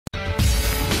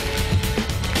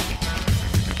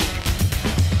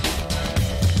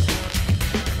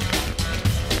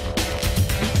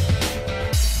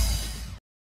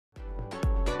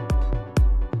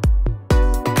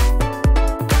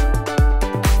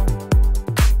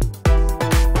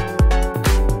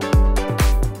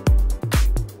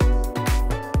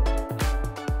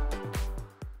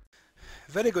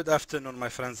Very good afternoon, my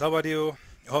friends. How are you?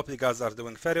 I hope you guys are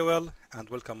doing very well, and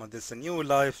welcome on this new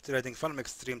live trading from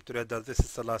Extreme Trader. This is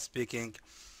Salah speaking.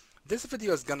 This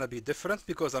video is gonna be different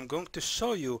because I'm going to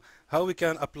show you how we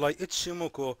can apply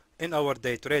Ichimoku in our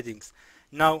day tradings.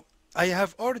 Now, I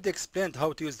have already explained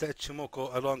how to use the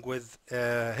Ichimoku along with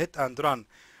hit and run.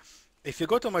 If you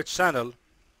go to my channel,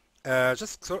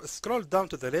 just scroll down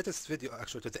to the latest video,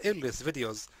 actually to the earliest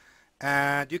videos,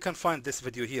 and you can find this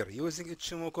video here using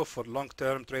Ichimoku for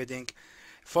long-term trading,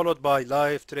 followed by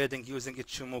live trading using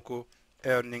Ichimoku,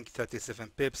 earning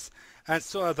 37 pips, and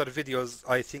so other videos.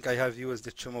 I think I have used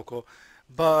Ichimoku,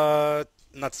 but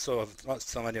not so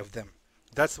many of them.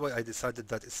 That's why I decided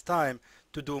that it's time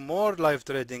to do more live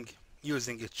trading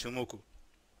using Ichimoku.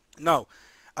 Now,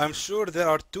 I'm sure there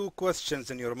are two questions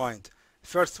in your mind.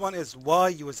 First one is, why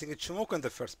using Ichimoku in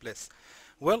the first place?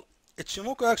 Well,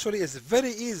 Ichimoku actually is very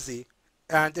easy,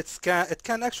 and it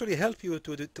can actually help you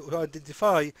to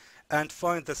identify and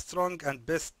find the strong and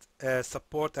best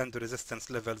support and resistance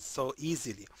levels so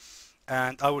easily.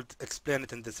 And I will explain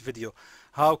it in this video.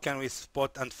 How can we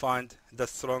spot and find the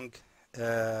strong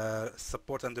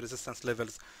support and resistance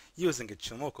levels using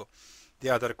Ichimoku? The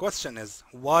other question is,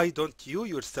 why don't you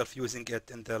yourself using it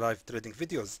in the live trading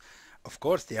videos? Of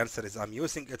course, the answer is I'm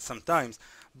using it sometimes,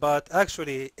 but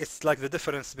actually it's like the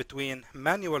difference between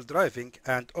manual driving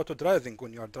and auto driving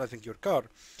when you are driving your car.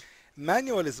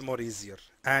 Manual is more easier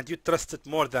and you trust it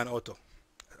more than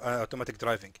automatic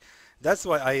driving. That's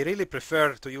why I really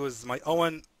prefer to use my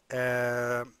own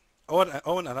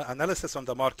analysis on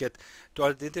the market to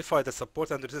identify the support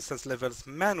and resistance levels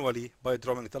manually by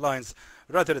drawing the lines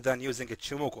rather than using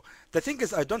Ichimoku. The thing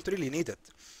is, I don't really need it.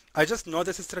 I just know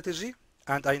this strategy,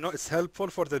 and I know it's helpful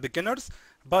for the beginners,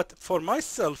 but for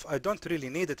myself I don't really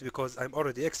need it because I'm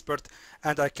already expert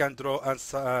and I can draw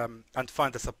and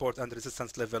find the support and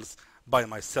resistance levels by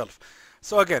myself.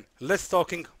 So again, less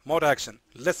talking, more action.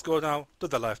 Let's go now to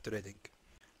the live trading.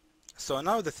 So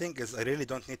now the thing is, I really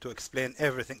don't need to explain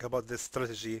everything about this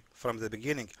strategy from the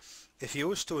beginning. If you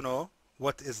wish to know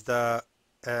what is the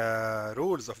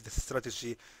rules of this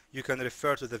strategy, you can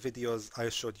refer to the videos I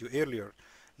showed you earlier.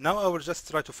 Now I will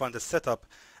just try to find a setup.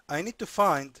 I need to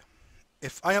find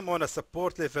if I am on a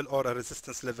support level or a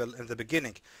resistance level in the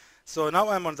beginning. So now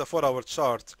I'm on the 4-hour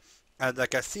chart, and I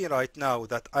can see right now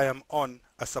that I am on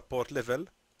a support level.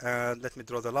 And let me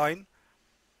draw the line.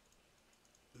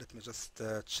 Let me just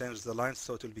change the line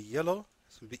so it will be yellow.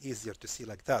 It will be easier to see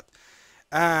like that.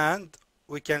 And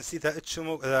we can see that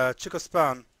Chico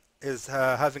span is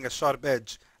having a sharp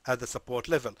edge at the support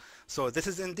level. So this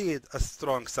is indeed a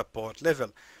strong support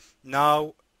level.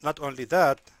 Now, not only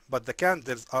that, but the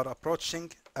candles are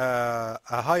approaching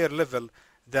a higher level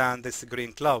than this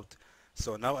green cloud.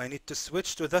 So now I need to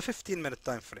switch to the 15-minute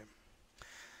time frame.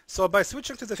 So by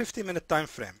switching to the 15-minute time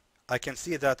frame, I can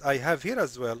see that I have here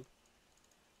as well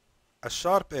a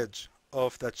sharp edge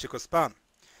of the Chico span.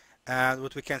 And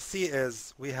what we can see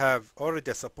is we have already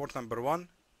a support number 1,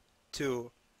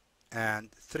 2,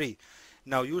 and 3.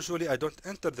 Now usually I don't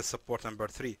enter the support number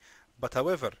 3, but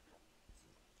however,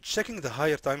 checking the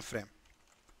higher time frame,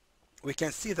 we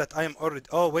can see that I am already,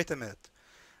 oh wait a minute,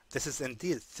 this is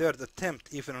indeed third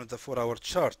attempt even on the 4-hour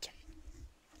chart.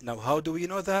 Now how do we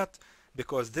know that?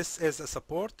 Because this is a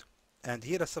support and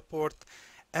here a support,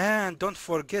 and don't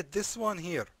forget this one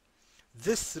here.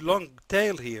 This long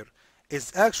tail here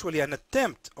is actually an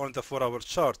attempt on the 4-hour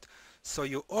chart. So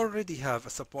you already have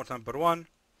a support number 1,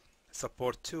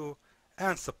 support 2,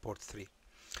 and support 3.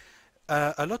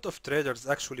 A lot of traders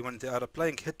actually, when they are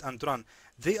applying hit and run,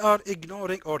 they are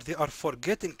ignoring or they are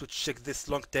forgetting to check this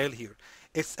long tail here.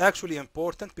 It's actually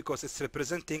important because it's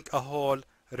representing a whole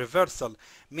reversal,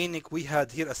 meaning we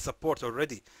had here a support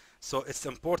already. So it's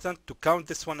important to count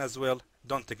this one as well.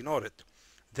 Don't ignore it.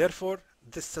 Therefore,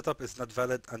 this setup is not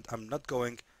valid and I'm not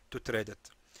going to trade it.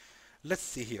 Let's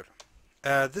see here.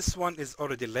 This one is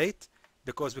already late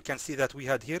because we can see that we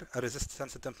had here a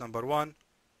resistance attempt number 1,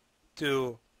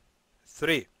 2,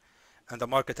 3, and the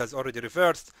market has already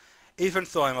reversed. Even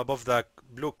though I'm above the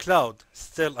blue cloud,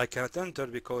 still I cannot enter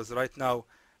because right now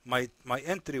my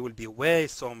entry will be way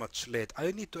so much late.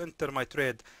 I need to enter my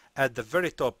trade at the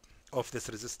very top of this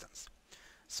resistance.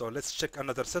 So let's check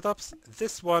another setups.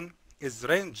 This one is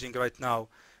ranging right now.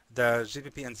 The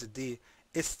GBP and ZD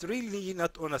is really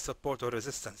not on a support or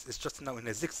resistance. It's just now in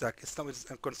a zigzag. It's now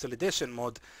in consolidation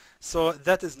mode. So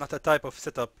that is not a type of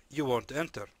setup you want to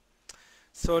enter.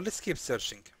 So let's keep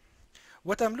searching.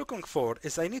 What I'm looking for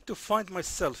is I need to find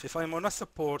myself if I'm on a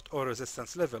support or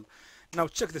resistance level. Now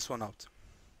check this one out.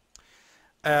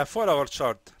 4-hour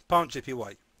chart, pound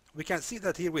JPY. We can see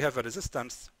that here we have a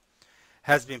resistance,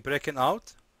 has been broken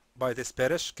out by this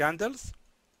bearish candles,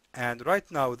 and right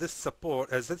now this support,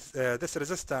 this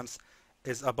resistance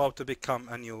is about to become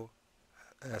a new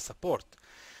support.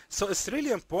 So it's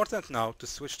really important now to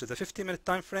switch to the 50-minute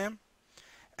time frame,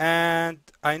 and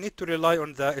I need to rely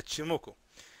on the Ichimoku.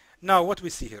 Now what we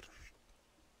see here,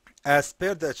 as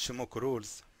per the Ichimoku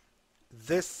rules,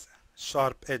 this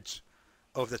sharp edge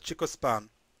of the Chico span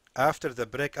after the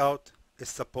breakout is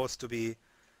supposed to be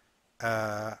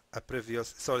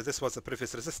this was a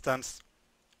previous resistance,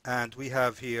 and we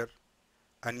have here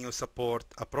a new support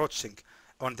approaching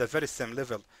on the very same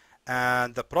level.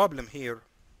 And the problem here,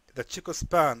 the Chico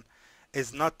span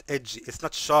is not edgy, it's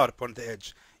not sharp on the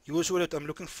edge. Usually what I'm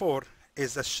looking for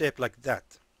is a shape like that.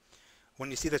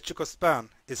 When you see the Chico span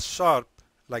is sharp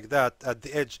like that at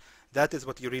the edge, that is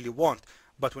what you really want.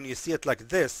 But when you see it like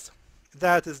this,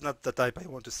 that is not the type I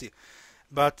want to see.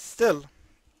 But still,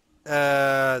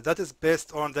 that is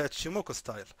based on the Ichimoku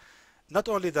style. Not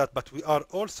only that, but we are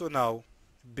also now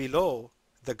below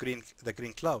the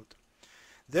green cloud.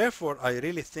 Therefore, I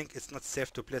really think it's not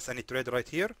safe to place any trade right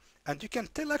here. And you can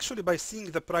tell actually by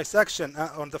seeing the price action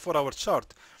on the 4-hour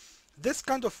chart. This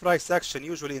kind of price action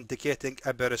usually indicating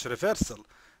a bearish reversal.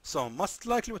 So most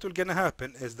likely what will gonna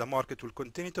happen is the market will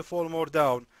continue to fall more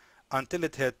down until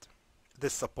it hit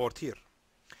this support here.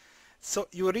 So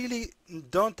you really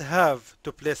don't have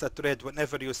to place a trade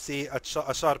whenever you see a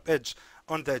sharp edge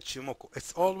on the Ichimoku.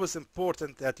 It's always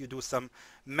important that you do some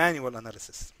manual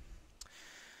analysis.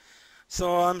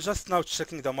 So I'm just now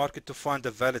checking the market to find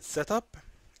a valid setup.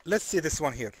 Let's see this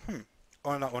one here.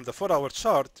 On the 4-hour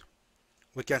chart,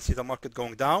 we can see the market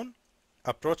going down,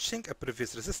 approaching a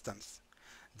previous resistance.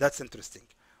 That's interesting.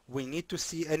 We need to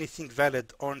see anything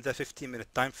valid on the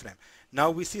 15-minute time frame. Now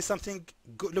we see something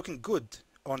looking good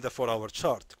on the 4-hour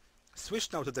chart.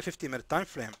 Switch now to the 50-minute time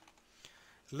frame.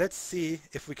 Let's see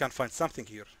if we can find something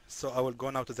here. So I will go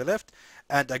now to the left,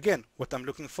 and again what I'm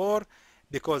looking for,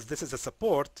 because this is a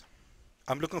support,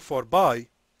 I'm looking for buy.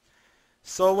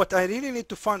 So what I really need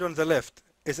to find on the left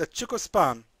is a Chico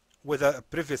span with a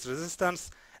previous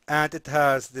resistance, and it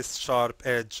has this sharp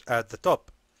edge at the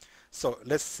top. So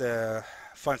let's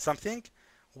find something.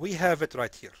 We have it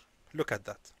right here. Look at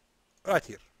that right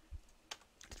here.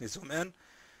 Let me zoom in.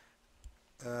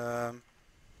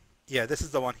 Yeah, this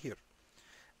is the one here.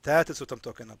 That is what I'm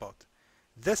talking about.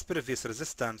 This previous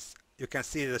resistance, you can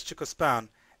see the Chico span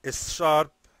is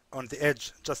sharp on the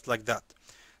edge, just like that.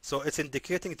 So it's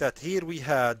indicating that here we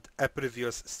had a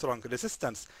previous strong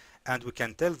resistance, and we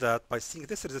can tell that by seeing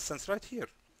this resistance right here.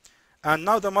 And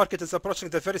now the market is approaching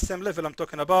the very same level I'm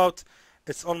talking about.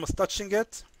 It's almost touching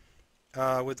it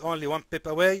with only 1 pip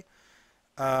away.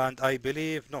 And I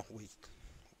believe, no,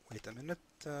 wait a minute,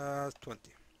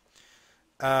 20.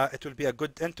 It will be a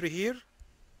good entry here.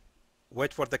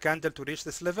 Wait for the candle to reach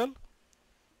this level.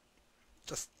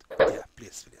 Just, yeah,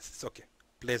 please, it's okay.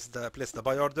 Place the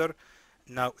buy order.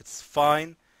 Now it's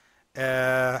fine.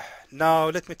 Now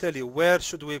let me tell you, where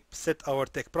should we set our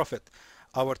take profit?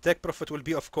 Our take profit will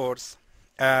be, of course,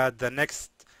 at the next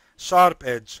sharp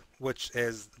edge, which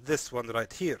is this one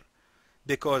right here,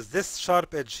 because this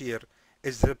sharp edge here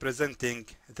is representing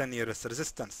the nearest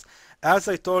resistance. As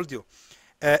I told you,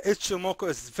 Ichimoku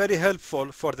is very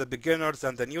helpful for the beginners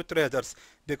and the new traders,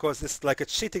 because it's like a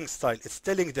cheating style. It's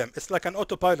telling them, it's like an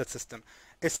autopilot system.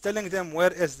 It's telling them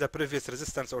where is the previous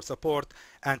resistance or support,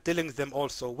 and telling them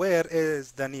also where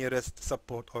is the nearest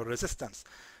support or resistance.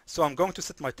 So I'm going to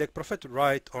set my take profit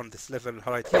right on this level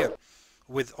right here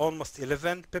with almost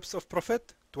 11 pips of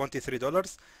profit,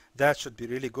 $23. That should be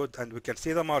really good, and we can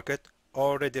see the market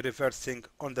already reversing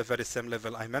on the very same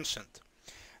level I mentioned.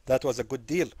 That was a good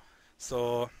deal.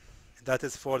 So that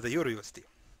is for the Euro USD.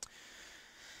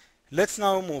 Let's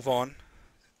now move on,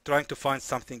 trying to find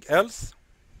something else.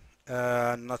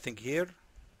 Nothing here.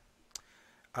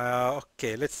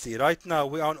 Okay, let's see. Right now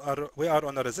we are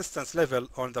on a resistance level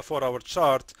on the 4-hour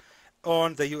chart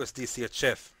on the USD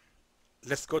CHF.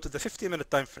 Let's go to the 15-minute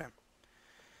time frame.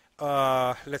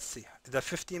 Let's see. The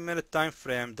 15-minute time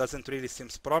frame doesn't really seem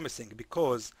promising,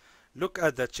 because look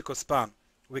at the Chico span.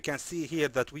 We can see here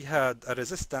that we had a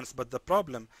resistance, but the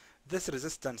problem, this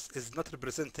resistance is not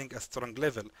representing a strong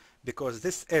level, because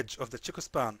this edge of the Chico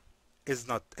span is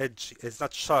not edgy, it's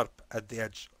not sharp at the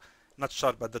edge, not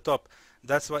sharp at the top.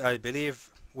 That's why I believe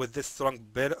with this strong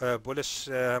bullish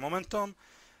momentum,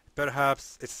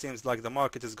 perhaps it seems like the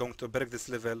market is going to break this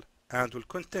level and will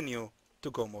continue to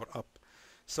go more up.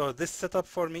 So this setup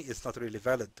for me is not really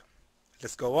valid.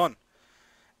 Let's go on.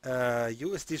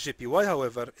 USD JPY,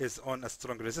 however, is on a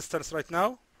strong resistance right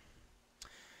now.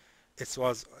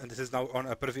 And this is now on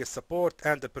a previous support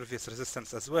and a previous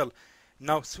resistance as well.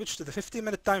 Now switch to the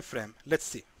 15-minute time frame. Let's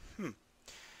see.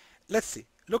 Let's see.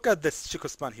 Look at this Chico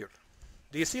span here.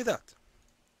 Do you see that?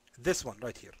 This one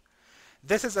right here.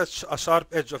 This is a sharp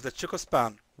edge of the Chico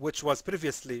span, which was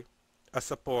previously a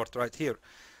support right here.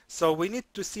 So we need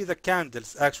to see the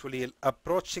candles actually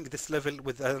approaching this level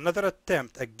with another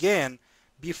attempt again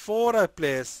before I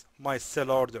place my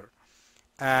sell order.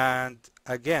 And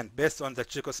again, based on the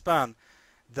Chico span,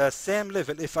 the same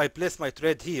level, if I place my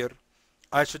trade here,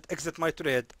 I should exit my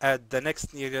trade at the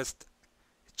next nearest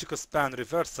Chico span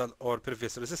reversal or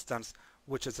previous resistance,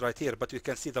 which is right here. But you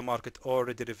can see the market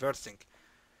already reversing.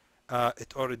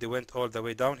 It already went all the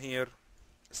way down here.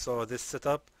 So this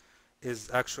setup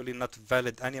is actually not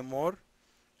valid anymore.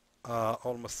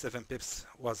 Almost 7 pips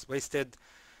was wasted.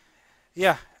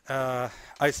 Yeah,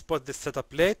 I spot this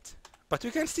setup late, but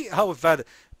you can see how valid.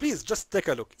 Please just take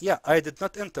a look. Yeah, I did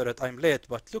not enter it, I'm late,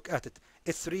 but look at it.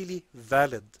 It's really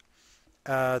valid.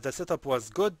 The setup was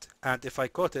good, and if I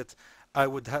caught it, I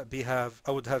would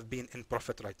have been in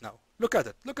profit right now. Look at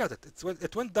it, look at it.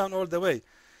 It went down all the way.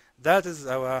 That is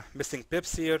our missing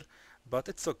pips here, but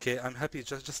it's okay. I'm happy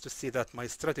just to see that my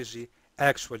strategy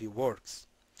actually works.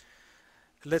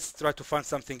 Let's try to find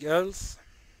something else.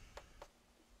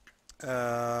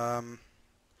 So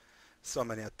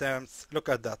many attempts. Look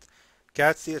at that.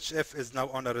 CAT CHF is now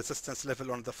on a resistance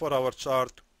level on the 4-hour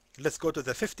chart. Let's go to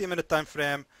the 50-minute time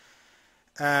frame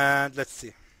and let's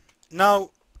see.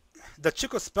 Now the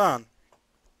Chico span,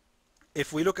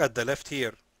 if we look at the left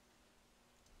here,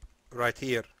 right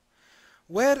here,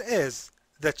 where is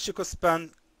the Chico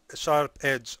span sharp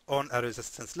edge on a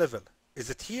resistance level?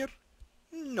 Is it here?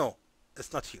 No,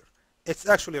 it's not here. It's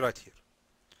actually right here.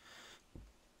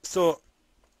 So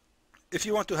if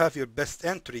you want to have your best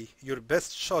entry, your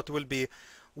best shot will be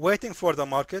waiting for the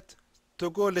market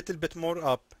to go a little bit more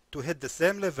up to hit the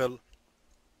same level,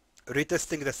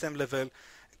 retesting the same level,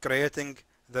 creating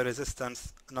the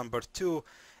resistance number 2,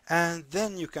 and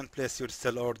then you can place your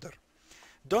sell order.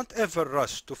 Don't ever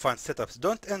rush to find setups.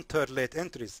 Don't enter late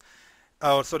entries,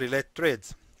 or sorry, late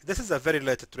trades. This is a very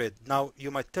late trade. Now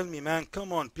you might tell me, man,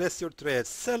 come on, place your trade,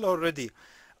 sell already.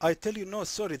 I tell you, no,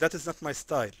 sorry, that is not my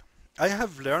style. I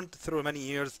have learned through many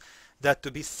years that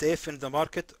to be safe in the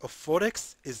market of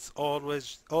Forex is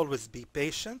always be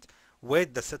patient,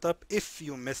 wait the setup. If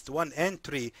you missed one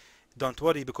entry, don't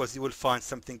worry, because you will find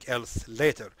something else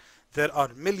later. There are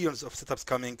millions of setups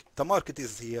coming. The market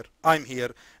is here. I'm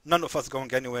here. None of us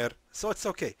going anywhere. So it's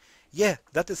okay. Yeah,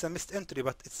 that is a missed entry,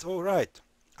 but it's all right.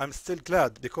 I'm still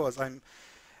glad because I'm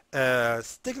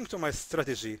sticking to my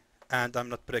strategy and I'm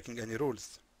not breaking any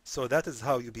rules. So that is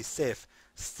how you be safe.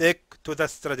 Stick to that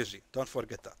strategy. Don't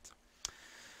forget that.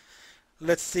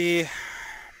 Let's see.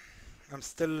 I'm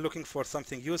still looking for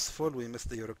something useful. We missed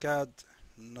the EuroCAD.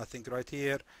 Nothing right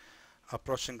here.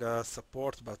 Approaching a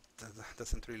support, but that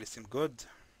doesn't really seem good.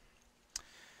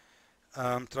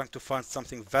 I'm trying to find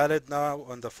something valid now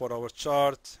on the 4-hour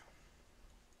chart.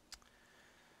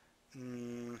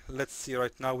 Let's see.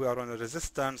 Right now we are on a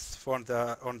resistance on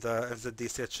the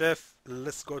NZD-CHF.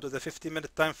 Let's go to the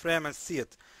 50-minute time frame and see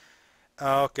it.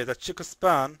 Okay, the Chico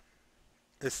span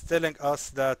is telling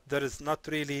us that there is not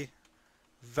really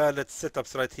valid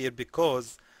setups right here,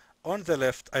 because on the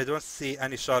left I don't see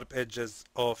any sharp edges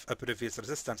of a previous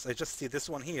resistance. I just see this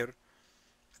one here,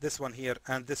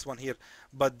 and this one here,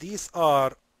 but these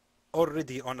are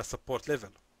already on a support level.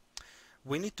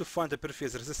 We need to find a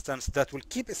previous resistance that will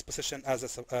keep its position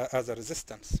as a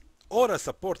resistance or a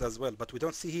support as well, but we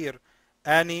don't see here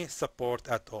any support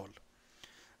at all.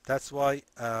 That's why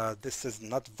this is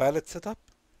not valid setup.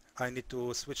 I need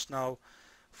to switch now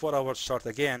 4-hour chart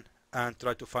again and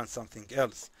try to find something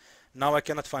else. Now I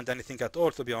cannot find anything at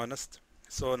all, to be honest.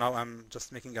 So now I'm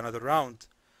just making another round,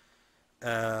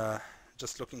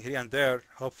 just looking here and there.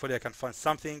 Hopefully I can find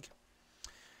something.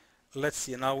 Let's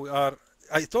see. Now we are,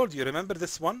 I told you, remember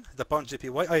this one, the pound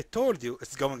JPY? I told you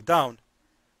it's going down.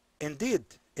 Indeed,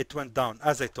 it went down,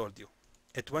 as I told you.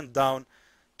 It went down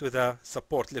to the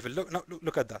support level.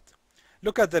 Look at that.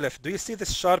 Look at the left. Do you see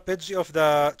this sharp edge of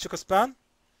the Chico span?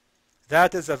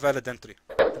 That is a valid entry.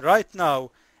 Right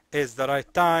now is the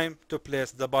right time to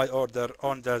place the buy order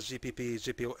on the GBP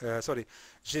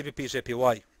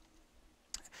JPY.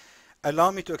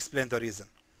 Allow me to explain the reason.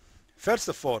 First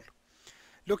of all,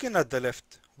 looking at the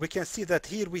left, we can see that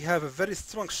here we have a very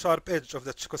strong sharp edge of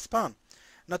the Chico span.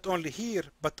 Not only here,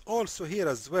 but also here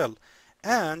as well.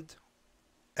 And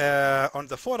on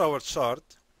the 4-hour chart,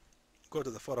 go to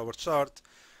the 4-hour chart,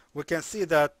 we can see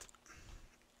that,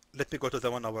 let me go to the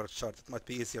 1-hour chart, it might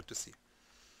be easier to see.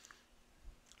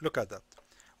 Look at that.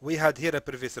 We had here a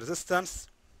previous resistance,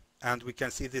 and we can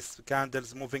see these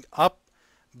candles moving up,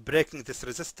 breaking this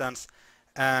resistance,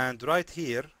 and right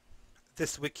here,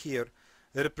 this wick here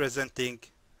representing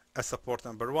a support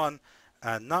number 1,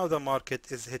 and now the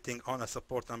market is hitting on a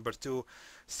support number 2,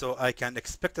 so I can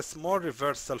expect a small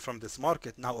reversal from this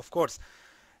market. Now of course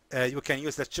you can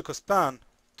use the Chico span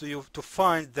to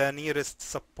find the nearest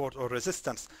support or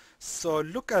resistance. So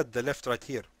look at the left right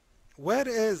here. Where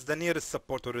is the nearest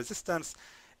support or resistance?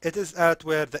 It is at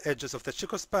where the edges of the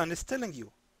Chico span is telling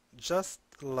you, just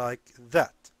like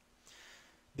that.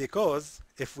 Because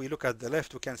if we look at the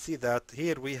left, we can see that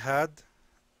here we had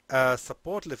a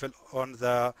support level on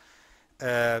the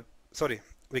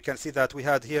we can see that we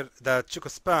had here the Chico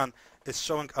span is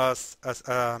showing us as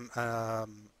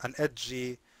an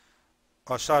edgy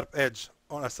or sharp edge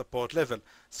on a support level,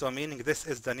 so meaning this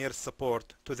is the nearest support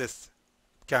to this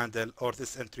candle or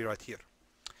this entry right here.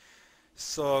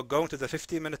 So going to the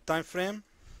 15-minute time frame,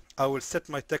 I will set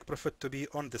my take profit to be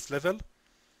on this level.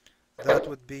 That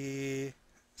would be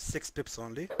 6 pips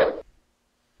only,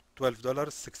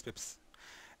 $12, 6 pips.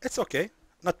 It's okay,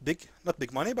 not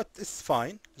big money, but it's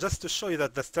fine, just to show you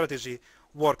that the strategy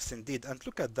works indeed. And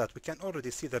look at that, we can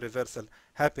already see the reversal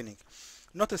happening.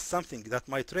 Notice something, that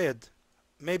my trade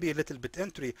maybe a little bit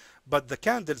entry, but the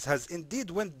candles has indeed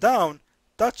went down,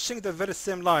 touching the very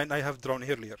same line I have drawn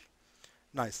earlier.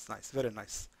 Nice, very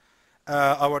nice.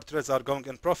 Our trades are going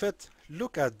in profit.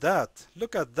 Look at that,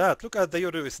 look at that, look at the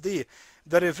Euro USD.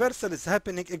 The reversal is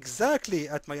happening exactly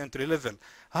at my entry level.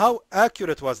 How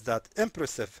accurate was that?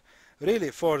 Impressive.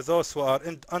 Really, for those who are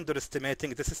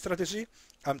underestimating this strategy,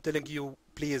 I'm telling you,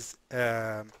 please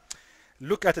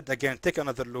look at it again, take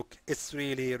another look. It's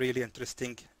really, really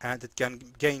interesting, and it can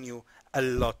gain you a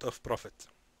lot of profit.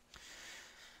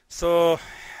 So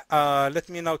let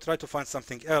me now try to find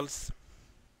something else.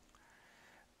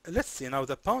 Let's see, now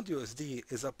the pound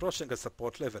USD is approaching a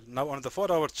support level. Now on the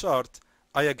 4-hour chart,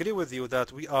 I agree with you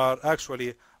that we are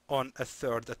actually on a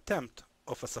third attempt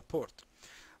of a support.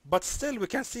 But still we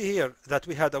can see here that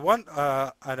we had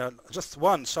just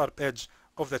one sharp edge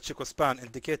of the Chico span,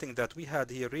 indicating that we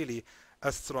had here really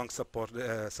a strong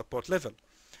support level.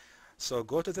 So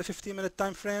go to the 15-minute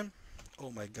time frame.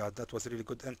 Oh my god, that was a really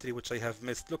good entry which I have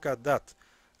missed. Look at that.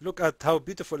 Look at how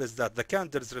beautiful is that. The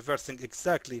candle is reversing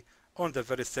exactly on the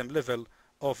very same level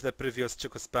of the previous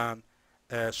Chico span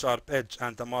sharp edge,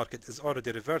 and the market is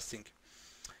already reversing.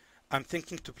 I'm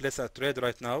thinking to place a trade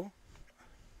right now,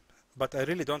 but I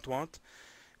really don't want,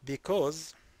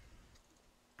 because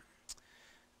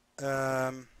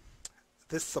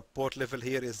this support level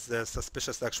here is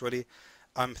suspicious actually.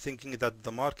 I'm thinking that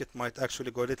the market might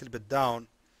actually go a little bit down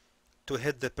to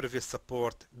hit the previous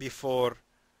support before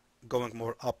going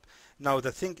more up. Now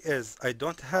the thing is, I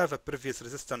don't have a previous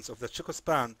resistance of the Chico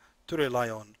span to rely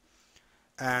on,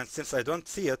 and since I don't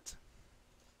see it,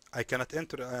 I cannot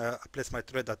enter place my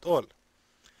trade at all.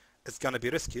 It's gonna be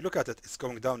risky. Look at it, it's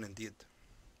going down indeed.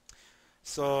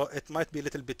 So it might be a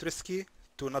little bit risky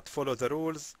to not follow the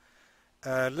rules.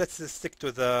 Let's stick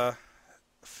to the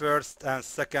first and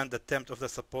second attempt of the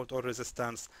support or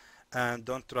resistance, and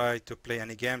don't try to play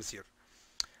any games here.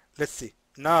 Let's see.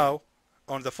 Now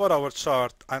on the 4-hour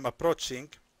chart, I'm approaching,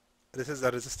 this is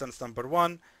a resistance number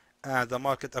 1, and the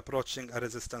market approaching a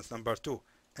resistance number 2.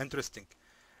 Interesting.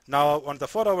 Now on the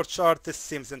 4-hour chart, this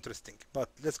seems interesting, but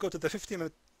let's go to the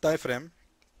 15-minute time frame.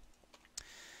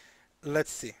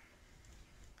 Let's see.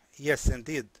 Yes,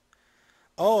 indeed.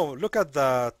 Oh, look at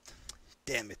that.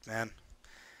 Damn it, man.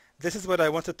 This is what I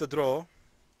wanted to draw.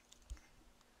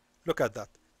 Look at that.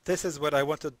 This is where I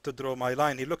wanted to draw my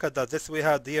line. You look at that. This we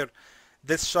had here,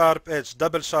 this sharp edge,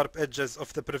 double sharp edges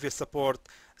of the previous support.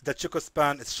 The Chico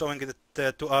span is showing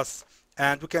it to us,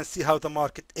 and we can see how the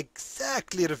market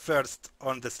exactly reversed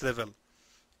on this level.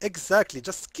 Exactly,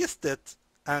 just kissed it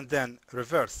and then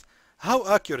reverse. How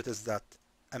accurate is that?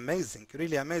 Amazing,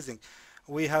 really amazing.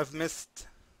 We have missed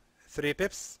 3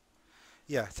 pips.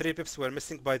 Yeah, 3 pips were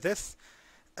missing by this.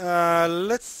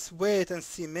 Let's wait and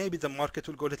see. Maybe the market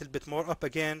will go a little bit more up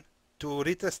again to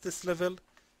retest this level,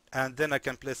 and then I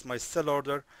can place my sell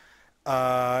order.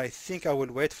 I think I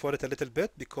will wait for it a little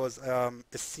bit, because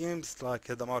it seems like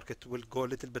the market will go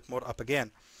a little bit more up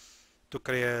again to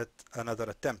create another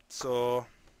attempt. So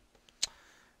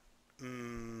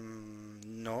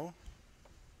no,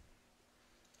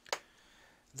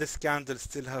 this candle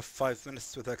still have 5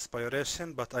 minutes to the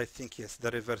expiration, but I think yes, the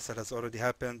reversal has already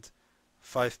happened.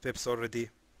 5 pips already.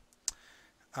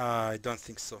 I don't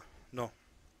think so. No,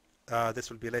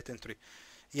 this will be late entry.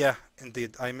 Yeah,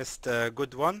 indeed, I missed a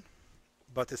good one,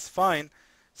 but it's fine,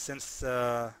 since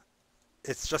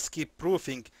it's just keep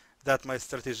proving that my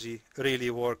strategy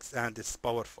really works and it's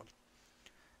powerful.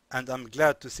 and I'm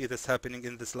glad to see this happening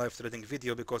in this live trading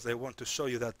video because I want to show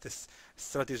you that this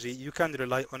strategy, you can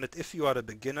rely on it if you are a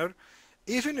beginner.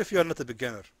 Even if you are not a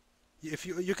beginner, if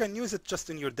you can use it just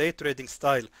in your day trading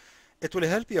style. It will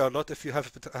help you a lot if you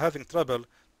have having trouble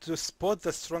to spot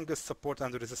the strongest support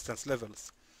and resistance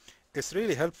levels. It's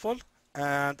really helpful,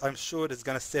 and I'm sure it's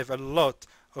gonna save a lot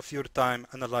of your time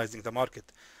analyzing the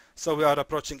market. So we are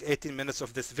approaching 18 minutes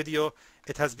of this video.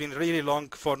 It has been really long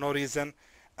for no reason.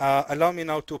 Allow me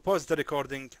now to pause the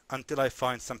recording until I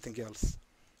find something else.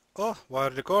 Oh, while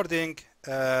recording,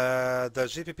 the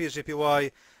GBP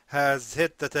GPY has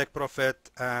hit the take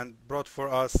profit and brought for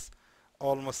us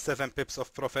almost 7 pips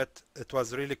of profit. It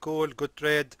was really cool, good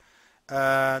trade.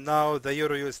 Now the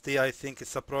Euro USD, I think,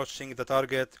 is approaching the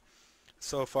target.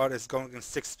 So far it's going in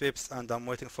 6 pips, and I'm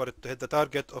waiting for it to hit the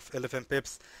target of 11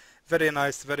 pips. Very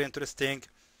nice, very interesting.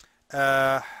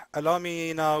 Allow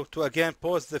me now to again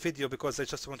pause the video because I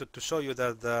just wanted to show you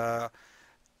that the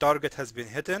target has been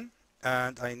hidden,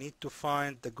 and I need to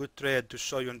find the good trade to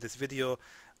show you in this video.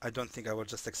 I don't think I will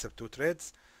just accept 2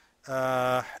 trades.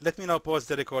 Let me now pause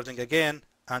the recording again,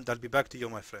 and I'll be back to you,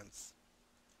 my friends.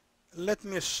 Let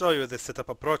me show you the setup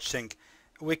approaching.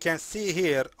 We can see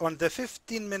here on the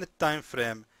 15-minute time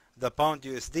frame, the pound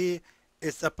USD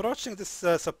is approaching this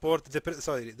support,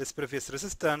 this previous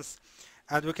resistance,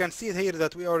 and we can see here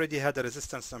that we already had a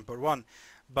resistance number 1.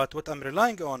 But what I'm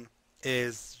relying on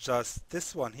is just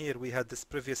this one here. We had this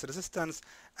previous resistance,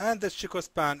 and the Chico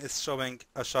span is showing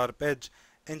a sharp edge,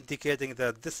 indicating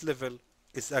that this level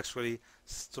is actually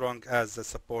strong as a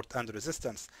support and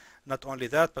resistance. Not only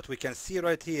that, but we can see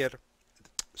right here,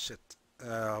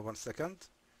 one second,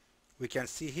 we can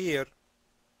see here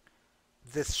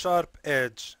this sharp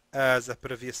edge as a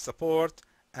previous support,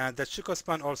 and the Chico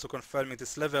span also confirming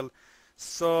this level.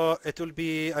 So it will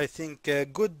be, I think, a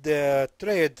good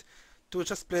trade to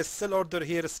just place sell order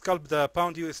here, scalp the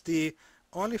pound USD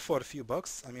only for a few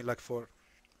bucks. I mean, like for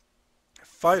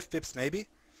 5 pips maybe.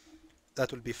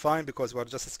 That will be fine because we're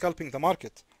just scalping the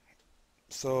market.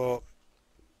 So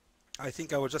I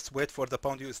think I will just wait for the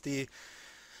pound USD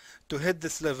to hit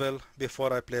this level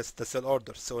before I place the sell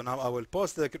order. So now I will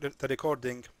pause the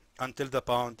recording until the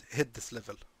pound hit this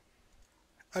level.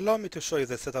 Allow me to show you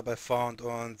the setup I found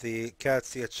on the CAD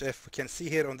CHF. We can see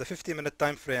here on the 50-minute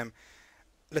time frame.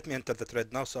 Let me enter the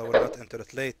trade now so I will not enter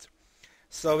it late.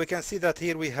 So we can see that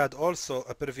here we had also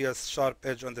a previous sharp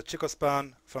edge on the Chico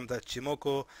span from the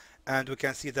Ichimoku, and we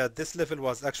can see that this level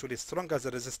was actually strong as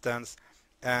a resistance,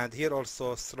 and here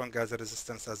also strong as a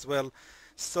resistance as well.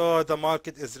 So the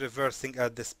market is reversing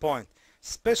at this point.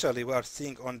 Especially we are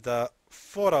seeing on the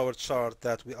 4-hour chart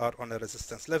that we are on a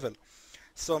resistance level.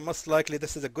 So most likely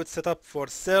this is a good setup for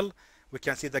sell. We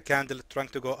can see the candle trying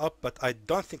to go up, but I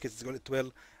don't think it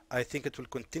will. I think it will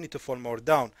continue to fall more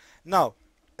down. Now,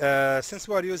 since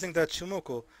we are using the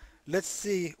Ichimoku, let's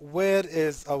see where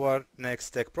is our next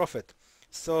take profit.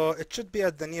 So it should be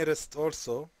at the nearest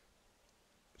also.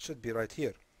 It should be right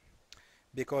here,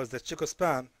 because the Chico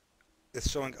span is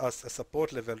showing us a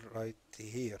support level right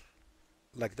here,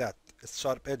 like that. It's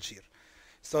sharp edge here.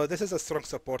 So this is a strong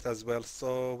support as well.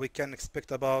 So we can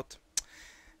expect about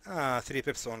 3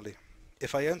 pips only.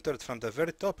 If I entered from the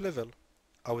very top level,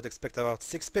 I would expect about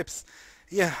 6 pips.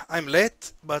 Yeah, I'm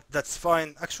late, but that's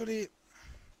fine. Actually,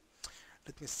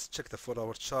 let me check the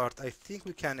 4-hour chart. I think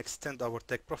we can extend our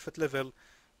take profit level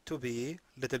to be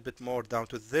a little bit more down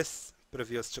to this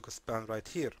previous Chico span right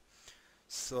here.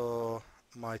 So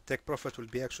my take profit will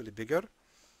be actually bigger.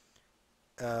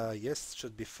 Yes,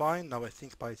 should be fine. Now I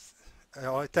think by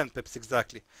 10 pips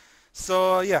exactly.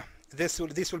 So yeah, these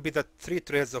will be the 3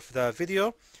 trades of the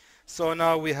video. So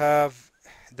now we have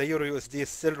the Euro USD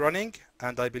still running,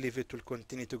 and I believe it will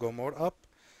continue to go more up.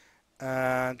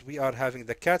 And we are having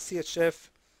the CAD CHF,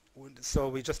 so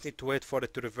we just need to wait for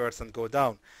it to reverse and go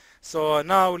down. So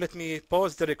now let me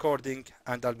pause the recording,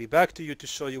 and I'll be back to you to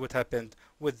show you what happened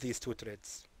with these 2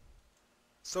 trades.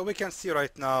 So we can see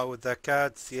right now the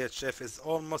CAD CHF is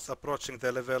almost approaching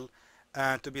the level,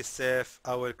 and to be safe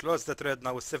I will close the trade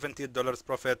now with $70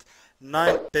 profit,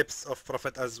 9 pips of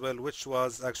profit as well, which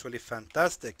was actually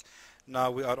fantastic. Now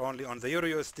we are only on the Euro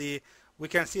USD. We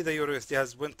can see the Euro USD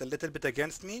has went a little bit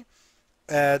against me.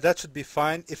 That should be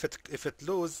fine. If it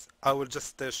lose, I will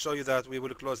just show you that we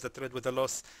will close the trade with a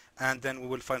loss, and then we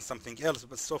will find something else.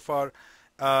 But so far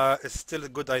it's still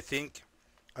good, I think.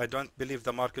 I don't believe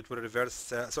the market will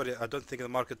reverse. I don't think the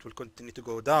market will continue to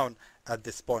go down at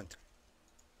this point.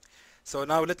 So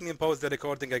now let me pause the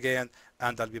recording again,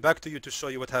 and I'll be back to you to show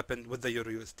you what happened with the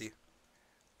Euro USD.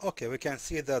 Okay, we can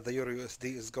see that the Euro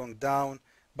USD is going down.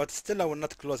 but still I will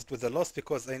not close it with a loss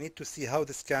because I need to see how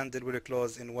this candle will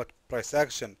close in what price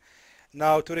action.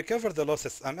 Now to recover the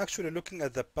losses, I'm actually looking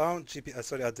at the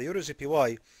at the Euro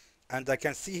GPY, and I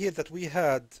can see here that we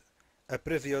had a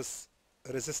previous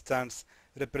resistance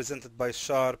represented by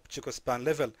sharp Chico span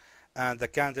level, and the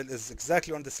candle is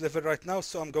exactly on this level right now,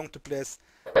 so I'm going to place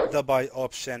the buy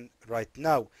option right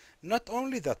now. Not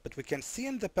only that, but we can see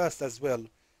in the past as well,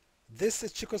 this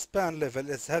Chico span level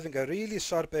is having a really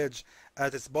sharp edge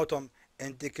at its bottom,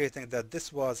 indicating that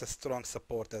this was a strong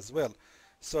support as well.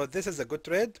 So this is a good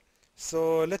trade.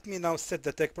 So let me now set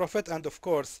the take profit, and of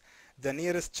course the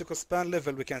nearest Chico span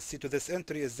level we can see to this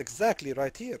entry is exactly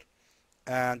right here,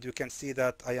 and you can see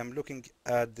that I am looking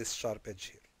at this sharp edge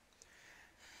here.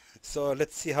 So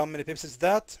let's see how many pips is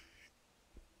that.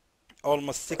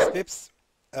 Almost 6 pips,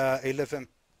 $11.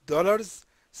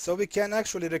 So we can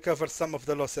actually recover some of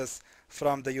the losses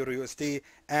from the Euro USD,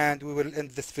 and we will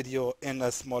end this video in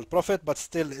a small profit, but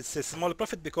still it's a small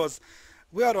profit because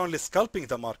we are only scalping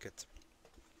the market.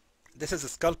 This is a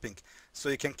scalping, so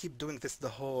you can keep doing this the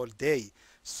whole day.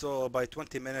 So by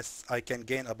 20 minutes I can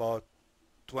gain about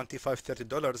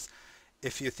 $25-30.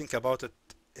 If you think about it,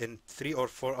 in 3 or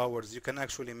 4 hours you can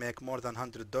actually make more than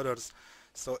 $100.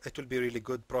 So it will be really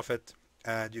good profit,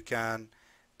 and you can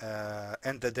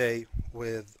end the day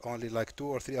with only like 2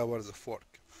 or 3 hours of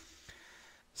work.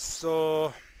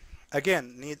 So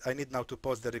again, I need now to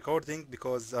pause the recording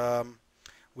because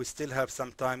we still have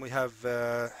some time. We have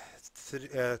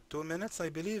 2 minutes, I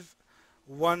believe,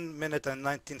 1 minute and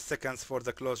 19 seconds for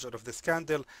the closure of this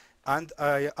candle, and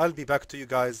I'll be back to you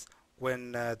guys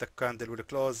when the candle will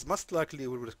close. Most likely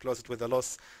we will close it with a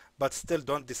loss, but still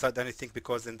don't decide anything,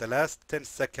 because in the last 10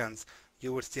 seconds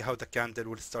you will see how the candle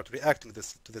will start reacting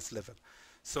to this level.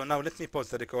 So now let me pause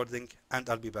the recording and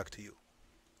I'll be back to you.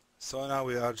 So now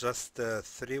we are just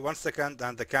 1 second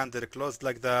and the candle closed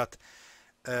like that.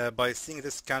 By seeing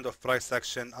this kind of price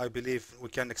action, I believe we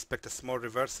can expect a small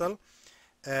reversal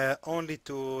only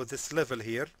to this level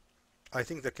here. I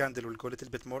think the candle will go a little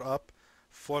bit more up,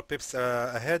 4 pips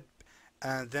ahead,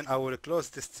 and then I will close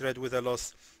this trade with a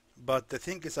loss. But the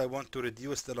thing is, I want to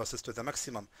reduce the losses to the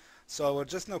maximum, so I will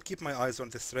just now keep my eyes on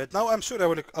this trade. Now I'm sure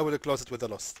I will close it with a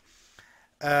loss.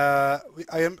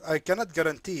 I cannot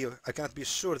guarantee, I cannot be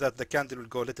sure that the candle will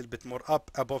go a little bit more up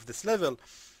above this level,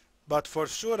 but for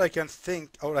sure I can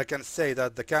think, or I can say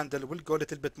that the candle will go a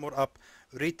little bit more up,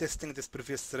 retesting this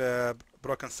previous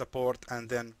broken support, and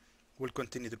then will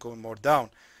continue to go more down.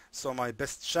 So my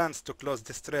best chance to close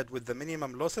this trade with the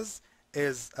minimum losses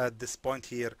is at this point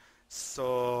here.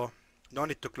 So no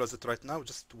need to close it right now,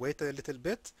 just wait a little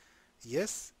bit.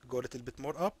 Yes, go a little bit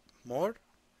more up, more.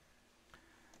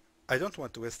 I don't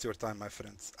want to waste your time, my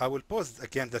friends. I will pause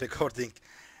again the recording,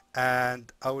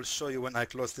 and I will show you when I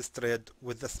close this trade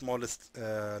with the smallest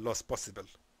loss possible.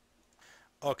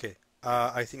 Okay,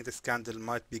 I think this candle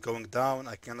might be going down.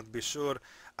 I cannot be sure.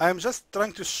 I'm just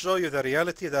trying to show you the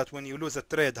reality that when you lose a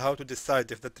trade, how to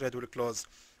decide if the trade will close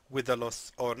with a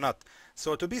loss or not.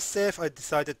 So to be safe, I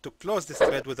decided to close this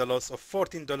trade with a loss of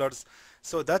 $14.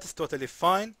 So that is totally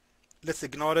fine. Let's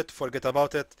ignore it, forget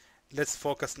about it. Let's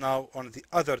focus now on the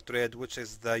other trade, which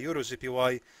is the Euro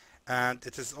GPY, and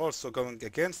it is also going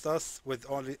against us with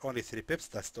only 3 pips.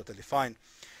 That's totally fine.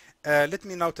 Let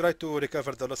me now try to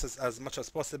recover the losses as much as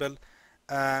possible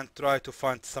and try to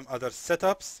find some other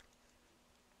setups.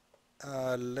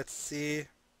 Let's see.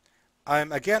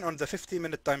 I'm again on the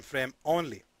 50-minute time frame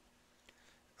only.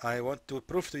 I want to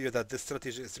prove to you that this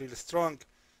strategy is really strong.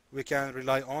 We can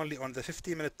rely only on the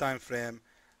 50-minute time frame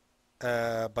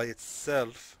by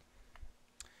itself.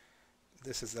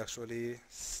 This is actually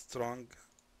strong.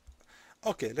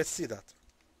 Okay, let's see that.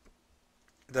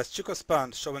 The Chico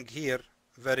span showing here,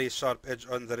 very sharp edge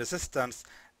on the resistance,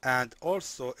 and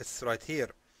also it's right here.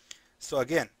 So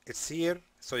again, it's here,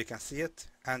 so you can see it,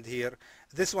 and here.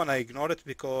 This one I ignore it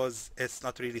because it's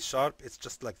not really sharp, it's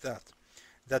just like that.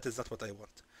 That is not what I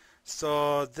want.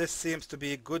 So this seems to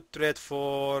be a good trade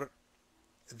for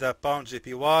the pound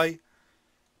JPY.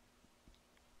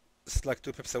 It's like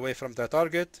 2 pips away from the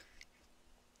target.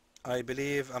 I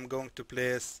believe I'm going to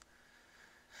place.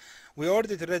 We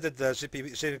already traded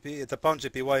the pound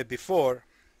JPY before,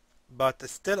 but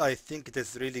still I think it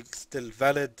is really still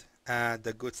valid and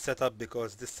a good setup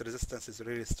because this resistance is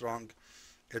really strong.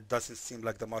 It doesn't seem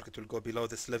like the market will go below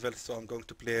this level, so I'm going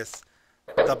to place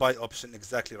the buy option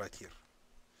exactly right here.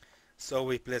 So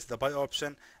we place the buy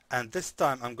option, and this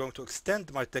time I'm going to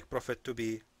extend my take profit to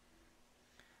be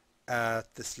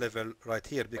at this level right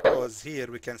here, because here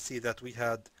we can see that we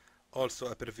had also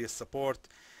a previous support.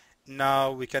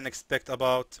 Now we can expect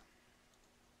about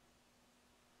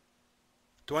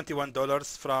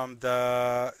 $21 from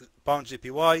the pound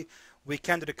GPY, we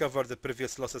can recover the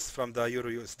previous losses from the Euro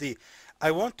USD.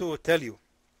 I want to tell you,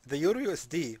 the Euro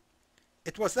USD,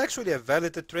 it was actually a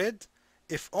valid trade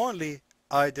if only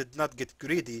I did not get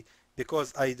greedy,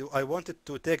 because I wanted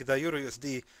to take the Euro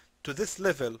USD to this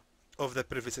level of the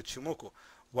previous Ichimoku,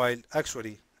 while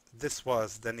actually this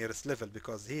was the nearest level,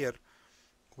 because here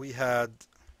we had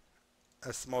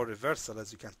a small reversal,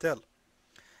 as you can tell,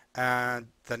 and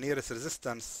the nearest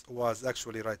resistance was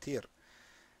actually right here.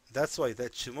 That's why the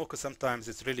Ichimoku sometimes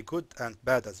is really good and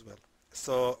bad as well.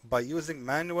 So by using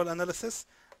manual analysis,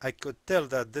 I could tell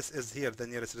that this is here the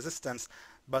nearest resistance,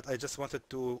 but I just wanted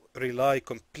to rely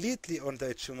completely on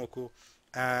the Ichimoku,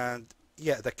 and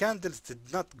yeah, the candles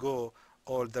did not go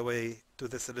all the way to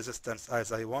this resistance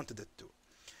as I wanted it to.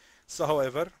 So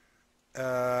however,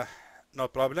 no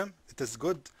problem, it is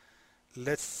good.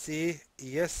 Let's see.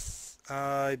 Yes,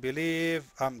 I believe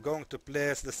I'm going to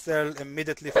place the sell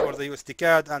immediately for the USD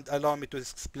CAD, and allow me to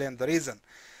explain the reason.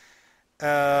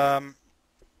 The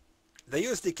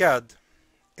USD CAD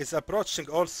is approaching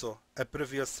also a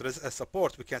previous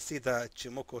support. We can see the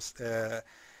Ichimoku's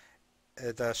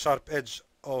the sharp edge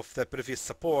of the previous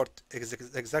support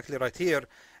exactly right here,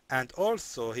 and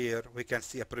also here we can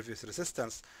see a previous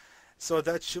resistance. So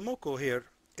the Ichimoku here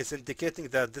is indicating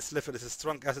that this level is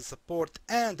strong as a support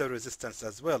and a resistance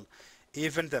as well.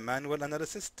 Even the manual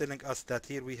analysis telling us that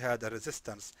here we had a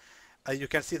resistance. You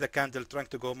can see the candle trying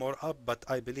to go more up, but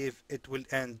I believe it will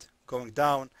end going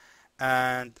down.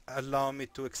 And allow me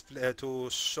to explain, to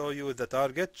show you the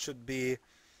target should be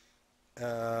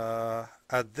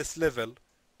at this level,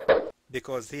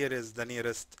 because here is the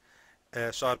nearest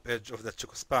sharp edge of the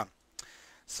Chico span.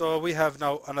 So we have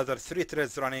now another 3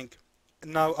 trades running.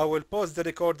 Now I will pause the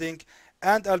recording,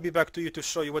 and I'll be back to you to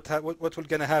show you what will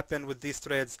gonna happen with these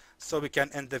trades, so we can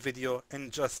end the video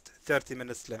in just 30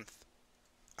 minutes length.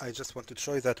 I just wanted to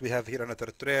show you that we have here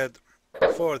another trade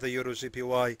for the Euro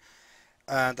GPY,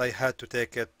 and I had to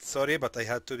take it. Sorry, but I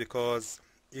had to, because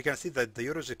you can see that the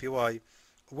Euro GPY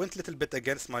went a little bit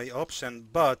against my option,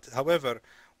 but however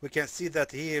we can see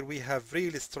that here we have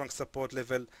really strong support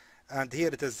level, and here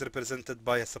it is represented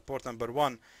by a support number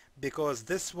 1, because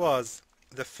this was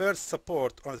the first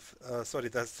support, or sorry,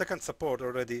 the second support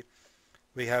already.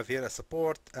 We have here a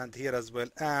support and here as well,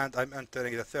 and I'm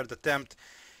entering the third attempt.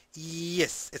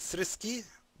 Yes, it's risky,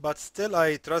 but still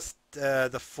I trust the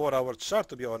 4-hour chart,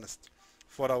 to be honest.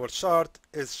 4-hour chart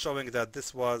is showing that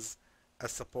this was a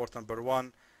support number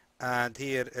 1, and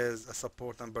here is a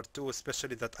support number 2,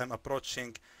 especially that I'm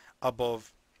approaching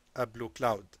above a blue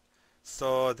cloud.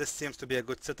 So this seems to be a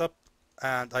good setup,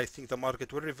 and I think the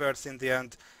market will reverse in the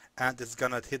end, and it's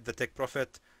gonna hit the take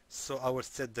profit. So I will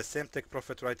set the same take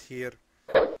profit right here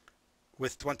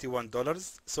with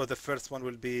 $21. So the first one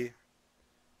will be,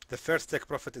 the first take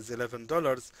profit is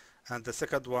 $11, and the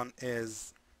second one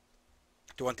is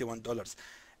 $21.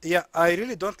 Yeah, I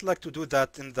really don't like to do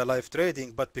that in the live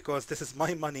trading, but because this is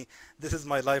my money, this is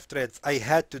my live trades, I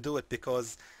had to do it,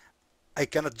 because I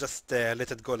cannot just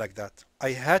let it go like that.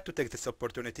 I had to take this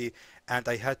opportunity, and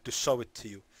I had to show it to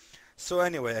you. So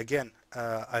anyway, again,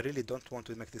 I really don't want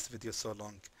to make this video so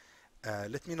long.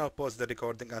 Let me now pause the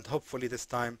recording, and hopefully this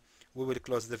time we will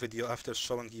close the video after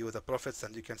showing you the profits,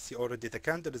 and you can see already the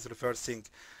candle is reversing.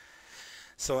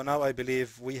 So now I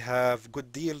believe we have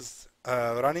good deals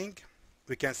running.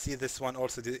 We can see this one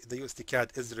also, the USD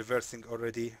CAD is reversing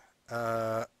already,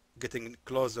 getting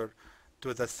closer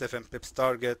to the 7 pips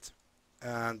target,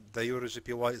 and the Euro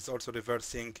GPY is also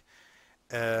reversing.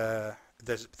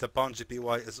 The pound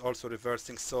GPY is also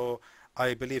reversing. So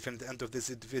I believe in the end of this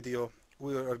video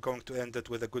we are going to end it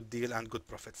with a good deal and good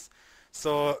profits.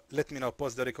 So let me now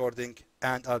pause the recording,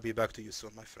 and I'll be back to you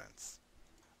soon, my friends.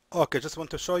 Okay, just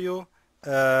want to show you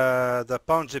the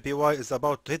pound GPY is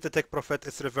about to hit the take profit.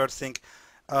 It's reversing.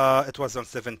 It was on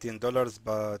 $17,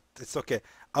 but it's okay.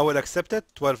 I will accept it.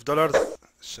 $12.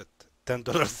 Shit,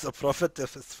 $10 of profit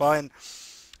if it's fine.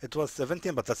 It was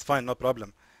 17, but that's fine, no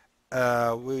problem.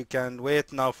 We can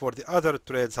wait now for the other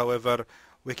trades. However,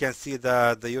 we can see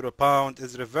that the euro pound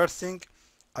is reversing.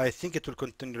 I think it will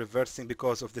continue reversing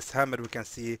because of this hammer we can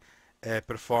see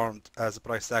performed as a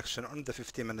price action on the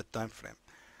 50-minute time frame.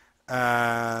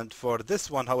 And for this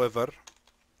one, however,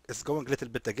 it's going a little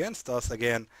bit against us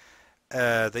again,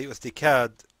 the USD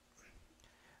CAD.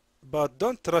 But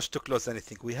don't rush to close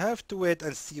anything. We have to wait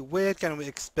and see where can we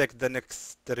expect the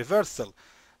next reversal.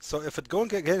 So if it's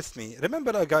going against me,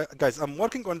 remember guys, I'm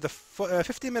working on the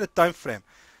 50-minute time frame.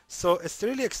 So it's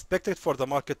really expected for the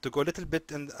market to go a little bit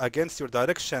against your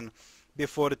direction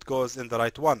before it goes in the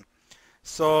right one.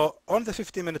 So on the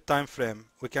 50-minute time frame,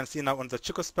 we can see now on the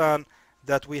Chico span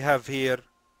that we have here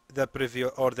the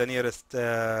preview or the nearest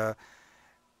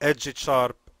edge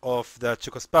sharp of the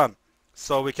Chico span.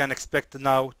 So we can expect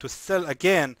now to sell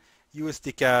again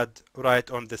USD CAD right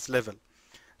on this level.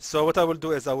 So what I will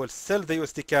do is I will sell the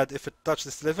USD CAD if it touches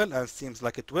this level, and seems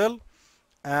like it will.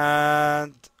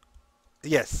 And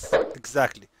yes,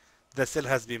 exactly. The sell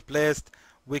has been placed.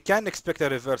 We can expect a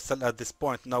reversal at this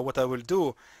point. Now what I will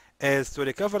do is to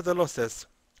recover the losses,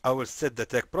 I will set the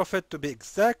take profit to be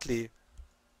exactly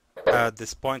at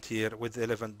this point here with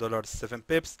 $11.07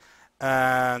 pips.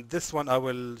 And this one I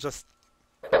will just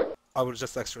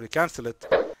actually cancel it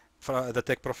from the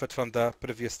take profit from the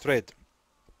previous trade.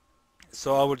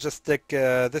 So I will just take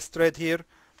this trade here.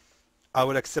 I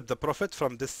will accept the profit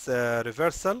from this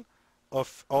reversal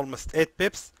of almost 8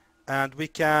 pips, and we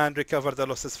can recover the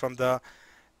losses from the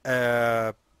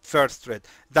first trade.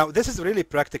 Now this is really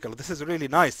practical. This is really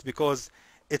nice because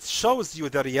it shows you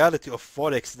the reality of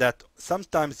Forex, that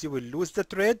sometimes you will lose the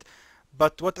trade,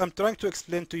 but what I'm trying to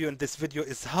explain to you in this video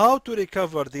is how to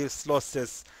recover these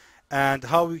losses and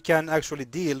how you can actually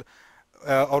deal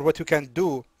or what you can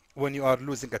do when you are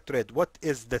losing a trade. What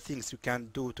is the things you can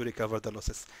do to recover the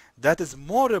losses? That is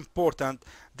more important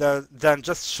than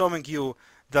just showing you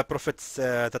the profits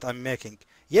that I'm making.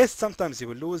 Yes, sometimes you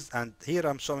will lose, and here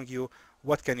I'm showing you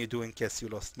what can you do in case you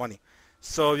lost money.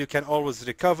 So you can always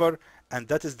recover, and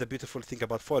that is the beautiful thing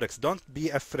about Forex. Don't be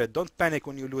afraid, don't panic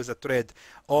when you lose a trade.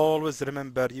 Always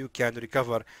remember you can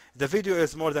recover. The video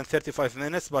is more than 35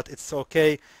 minutes, but it's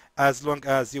okay as long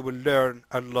as you will learn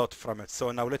a lot from it.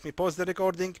 So now let me pause the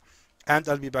recording, and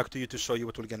I'll be back to you to show you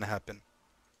what will gonna happen.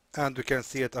 And we can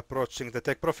see it approaching the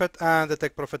take profit, and the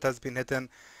take profit has been hidden,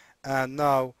 and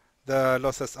now the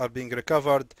losses are being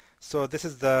recovered. So this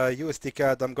is the USD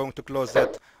CAD. I'm going to close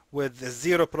it with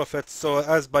 0 profit. So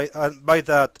as by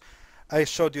that, I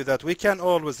showed you that we can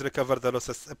always recover the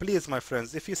losses. Please, my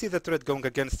friends, if you see the trade going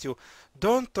against you,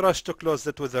 don't rush to close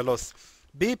it with a loss.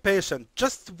 Be patient.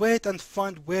 Just wait and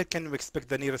find where can you expect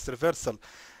the nearest reversal.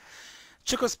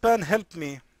 Chico span helped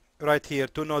me right here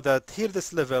to know that here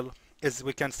this level is,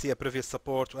 we can see a previous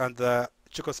support, and the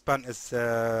Chico span is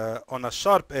on a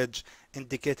sharp edge,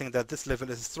 indicating that this level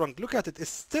is strong. Look at it, it's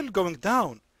still going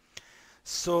down.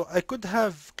 So I could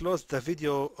have closed the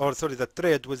video, or sorry, the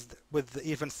trade with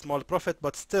even small profit,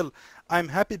 but still I'm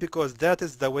happy because that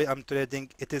is the way I'm trading.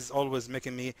 It is always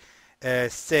making me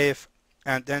safe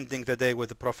and ending the day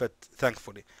with a profit,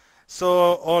 thankfully.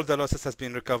 So all the losses has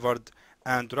been recovered,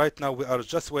 and right now we are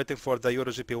just waiting for the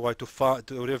Euro JPY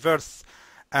to reverse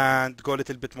and go a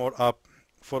little bit more up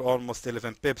for almost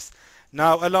 11 pips.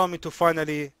 Now allow me to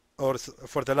finally, or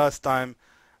for the last time,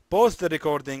 pause the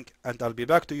recording, and I'll be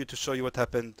back to you to show you what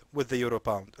happened with the Euro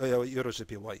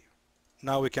JPY.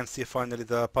 Now we can see finally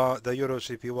the Euro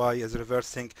JPY is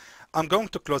reversing. I'm going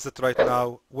to close it right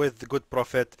now with good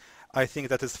profit. I think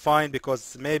that is fine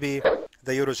because maybe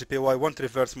the Euro JPY won't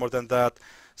reverse more than that.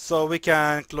 So we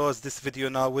can close this video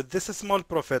now with this small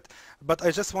profit. But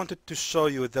I just wanted to show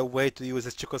you the way to use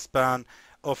the Chico span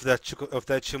of the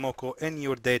Ichimoku in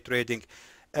your day trading.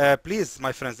 Please,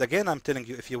 my friends, again, I'm telling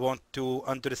you, if you want to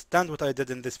understand what I did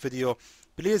in this video,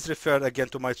 please refer again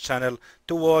to my channel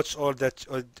to watch all the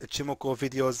Ichimoku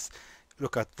videos.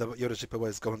 Look at the Euro JPY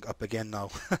is going up again now.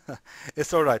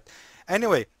 It's all right.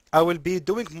 Anyway, I will be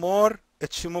doing more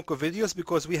Ichimoku videos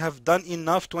because we have done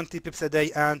enough 20 pips a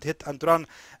day and hit and run,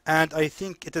 and I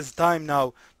think it is time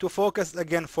now to focus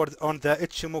again on the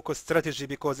Ichimoku strategy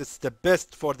because it's the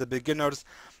best for the beginners.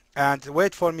 And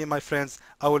wait for me, my friends,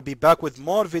 I will be back with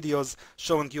more videos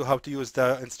showing you how to use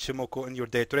the Ichimoku in your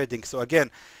day trading. So again,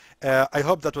 I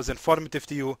hope that was informative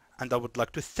to you, and I would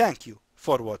like to thank you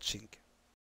for watching.